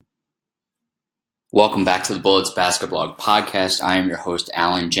Welcome back to the Bullets Basketball Podcast. I am your host,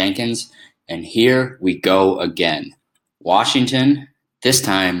 Alan Jenkins, and here we go again. Washington, this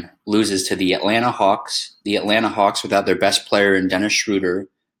time, loses to the Atlanta Hawks. The Atlanta Hawks without their best player in Dennis Schroeder,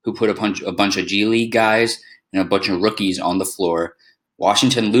 who put a bunch of G League guys and a bunch of rookies on the floor.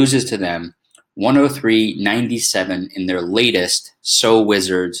 Washington loses to them 103-97 in their latest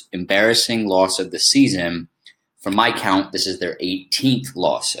Wizards embarrassing loss of the season. From my count, this is their 18th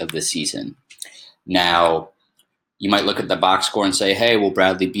loss of the season. Now, you might look at the box score and say, hey, well,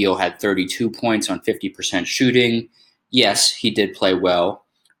 Bradley Beal had 32 points on 50% shooting. Yes, he did play well.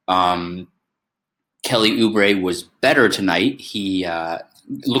 Kelly Oubre was better tonight. He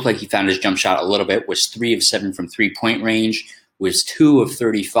looked like he found his jump shot a little bit, was 3 of 7 from three-point range, was 2 of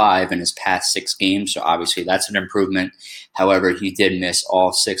 35 in his past 6 games, so obviously that's an improvement. However, he did miss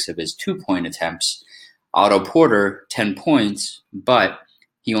all 6 of his 2-point attempts. Otto Porter, 10 points, but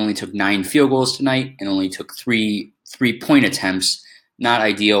he only took 9 field goals tonight and only took 3 3-point attempts. Not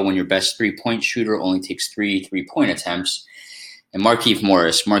ideal when your best 3-point shooter only takes 3 3-point attempts. And Markieff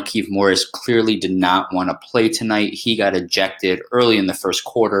Morris clearly did not want to play tonight. He got ejected early in the first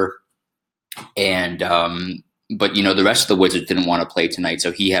quarter. And but, the rest of the Wizards didn't want to play tonight,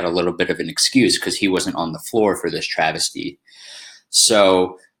 so he had a little bit of an excuse because he wasn't on the floor for this travesty.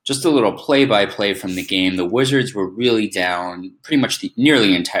 So just a little play-by-play from the game. The Wizards were really down pretty much the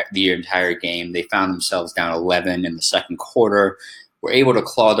entire game. They found themselves down 11 in the second quarter, were able to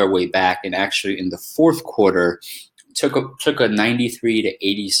claw their way back, and actually in the fourth quarter took a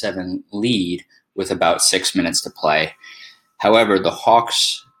 93-87 lead with about 6 minutes to play. However, the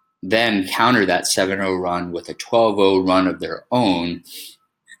Hawks then countered that 7-0 run with a 12-0 run of their own,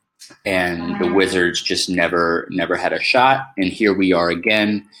 and the Wizards just never had a shot. And here we are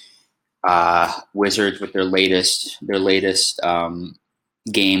again. Wizards with their latest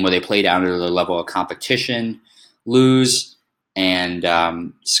game where they play down to their level of competition, lose. And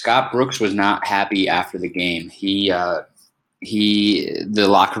Scott Brooks was not happy after the game. The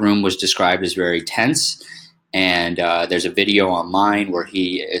locker room was described as very tense. And there's a video online where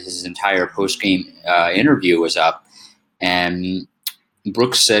his entire post-game interview was up. And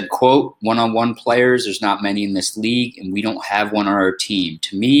Brooks said, quote, one-on-one players, there's not many in this league, and we don't have one on our team.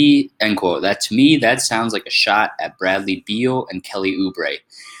 To me, end quote, that sounds like a shot at Bradley Beal and Kelly Oubre.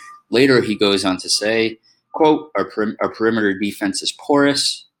 Later, he goes on to say, quote, our perimeter defense is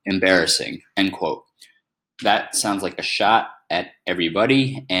porous, embarrassing, end quote. That sounds like a shot at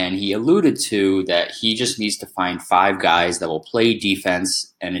everybody, and he alluded to that he just needs to find 5 guys that will play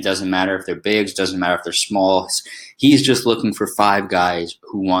defense, and it doesn't matter if they're bigs, doesn't matter if they're small. He's just looking for 5 guys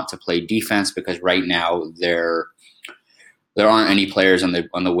who want to play defense because right now there aren't any players on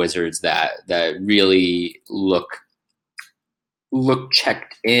the Wizards that really look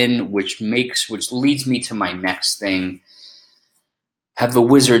checked in, which leads me to my next thing. Have the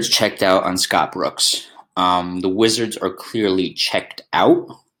Wizards checked out on Scott Brooks? The Wizards are clearly checked out.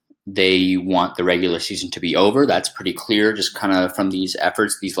 They want the regular season to be over. That's pretty clear just kind of from these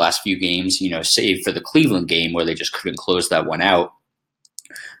efforts, these last few games, save for the Cleveland game where they just couldn't close that one out.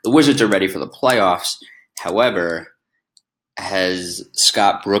 The Wizards are ready for the playoffs. However, has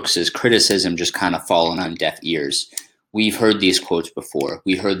Scott Brooks's criticism just kind of fallen on deaf ears? We've heard these quotes before.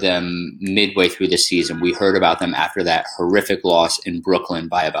 We heard them midway through the season. We heard about them after that horrific loss in Brooklyn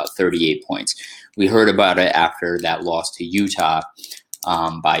by about 38 points. We heard about it after that loss to Utah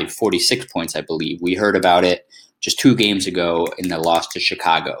by 46 points, I believe. We heard about it just 2 games ago in the loss to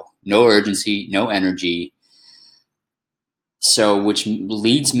Chicago. No urgency, no energy. So, which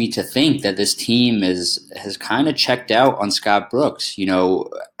leads me to think that this team has kind of checked out on Scott Brooks.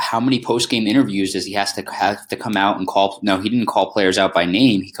 How many post-game interviews does he have to come out and call? No, he didn't call players out by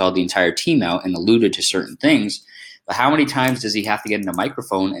name. He called the entire team out and alluded to certain things. But how many times does he have to get in a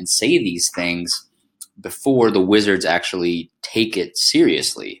microphone and say these things before the Wizards actually take it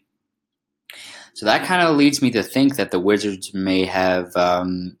seriously? So that kind of leads me to think that the Wizards may have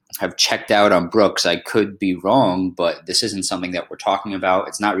checked out on Brooks. I could be wrong, but this isn't something that we're talking about.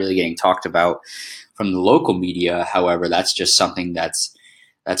 It's not really getting talked about from the local media. However, that's just something that's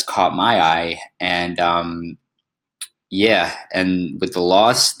caught my eye. And and with the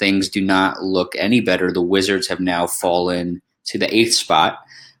loss, things do not look any better. The Wizards have now fallen to the 8th spot,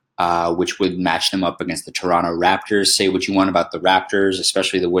 which would match them up against the Toronto Raptors. Say what you want about the Raptors,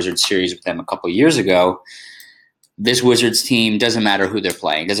 especially the Wizards series with them a couple years ago. This Wizards team doesn't matter who they're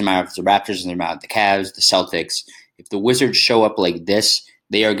playing. It doesn't matter if it's the Raptors, doesn't matter the Cavs, the Celtics. If the Wizards show up like this,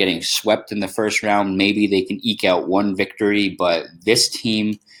 they are getting swept in the first round. Maybe they can eke out one victory, but this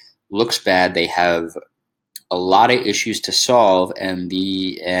team looks bad. They have a lot of issues to solve, and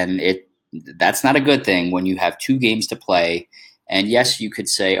That's not a good thing when you have 2 games to play. And yes, you could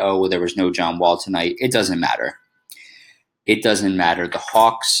say, oh, well, there was no John Wall tonight. It doesn't matter. It doesn't matter. The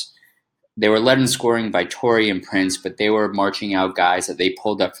Hawks, they were led in scoring by Taurean Prince, but they were marching out guys that they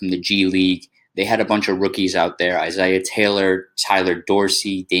pulled up from the G League. They had a bunch of rookies out there: Isaiah Taylor, Tyler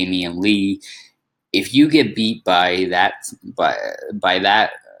Dorsey, Damian Lee. If you get beat by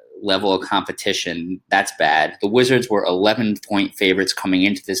that level of competition, that's bad. The Wizards were 11-point favorites coming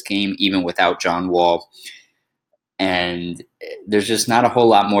into this game, even without John Wall. And there's just not a whole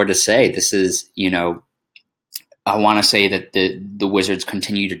lot more to say. This is, I want to say that the Wizards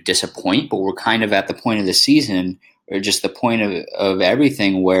continue to disappoint, but we're kind of at the point of the season, or just the point of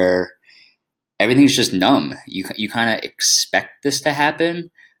everything, where everything's just numb. You kind of expect this to happen.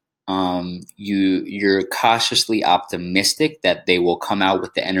 You're cautiously optimistic that they will come out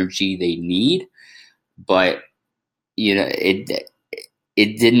with the energy they need, but it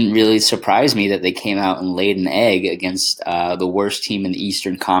didn't really surprise me that they came out and laid an egg against the worst team in the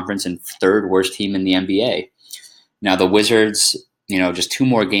Eastern Conference and third worst team in the NBA. Now the Wizards, just 2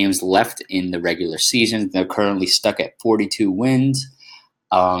 more games left in the regular season. They're currently stuck at 42 wins.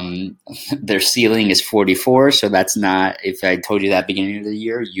 Their ceiling is 44, so that's not. If I told you that beginning of the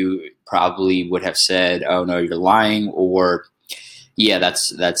year, you probably would have said, "Oh no, you're lying," or "Yeah, that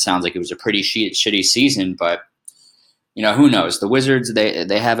sounds like it was a pretty shitty season." But who knows? The Wizards,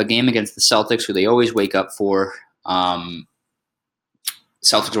 they have a game against the Celtics, who they always wake up for.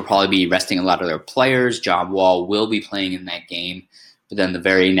 Celtics will probably be resting a lot of their players. John Wall will be playing in that game, but then the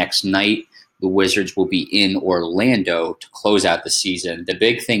very next night, the Wizards will be in Orlando to close out the season. The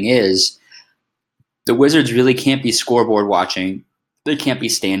big thing is the Wizards really can't be scoreboard watching. They can't be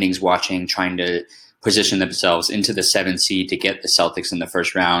standings watching, trying to position themselves into the 7th seed to get the Celtics in the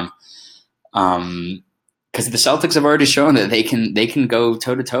first round. Because the Celtics have already shown that they can go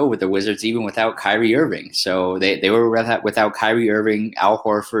toe-to-toe with the Wizards even without Kyrie Irving. So they were without Kyrie Irving, Al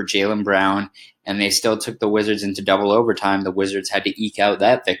Horford, Jaylen Brown, and they still took the Wizards into double overtime. The Wizards had to eke out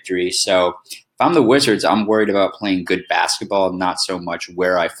that victory. So if I'm the Wizards, I'm worried about playing good basketball, not so much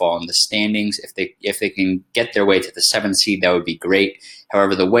where I fall in the standings. If they can get their way to the 7th seed, that would be great.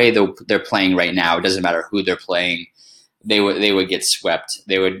 However, the way they're playing right now, it doesn't matter who they're playing. They would get swept.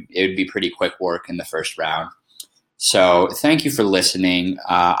 It would be pretty quick work in the first round. So thank you for listening.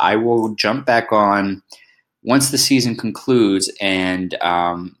 I will jump back on once the season concludes, and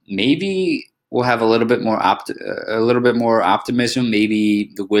maybe we'll have a little bit more optimism.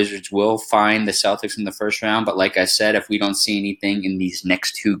 Maybe the Wizards will find the Celtics in the first round. But like I said, if we don't see anything in these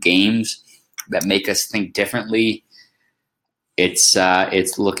next 2 games that make us think differently, it's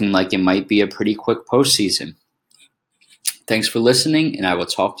looking like it might be a pretty quick postseason. Thanks for listening, and I will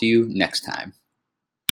talk to you next time.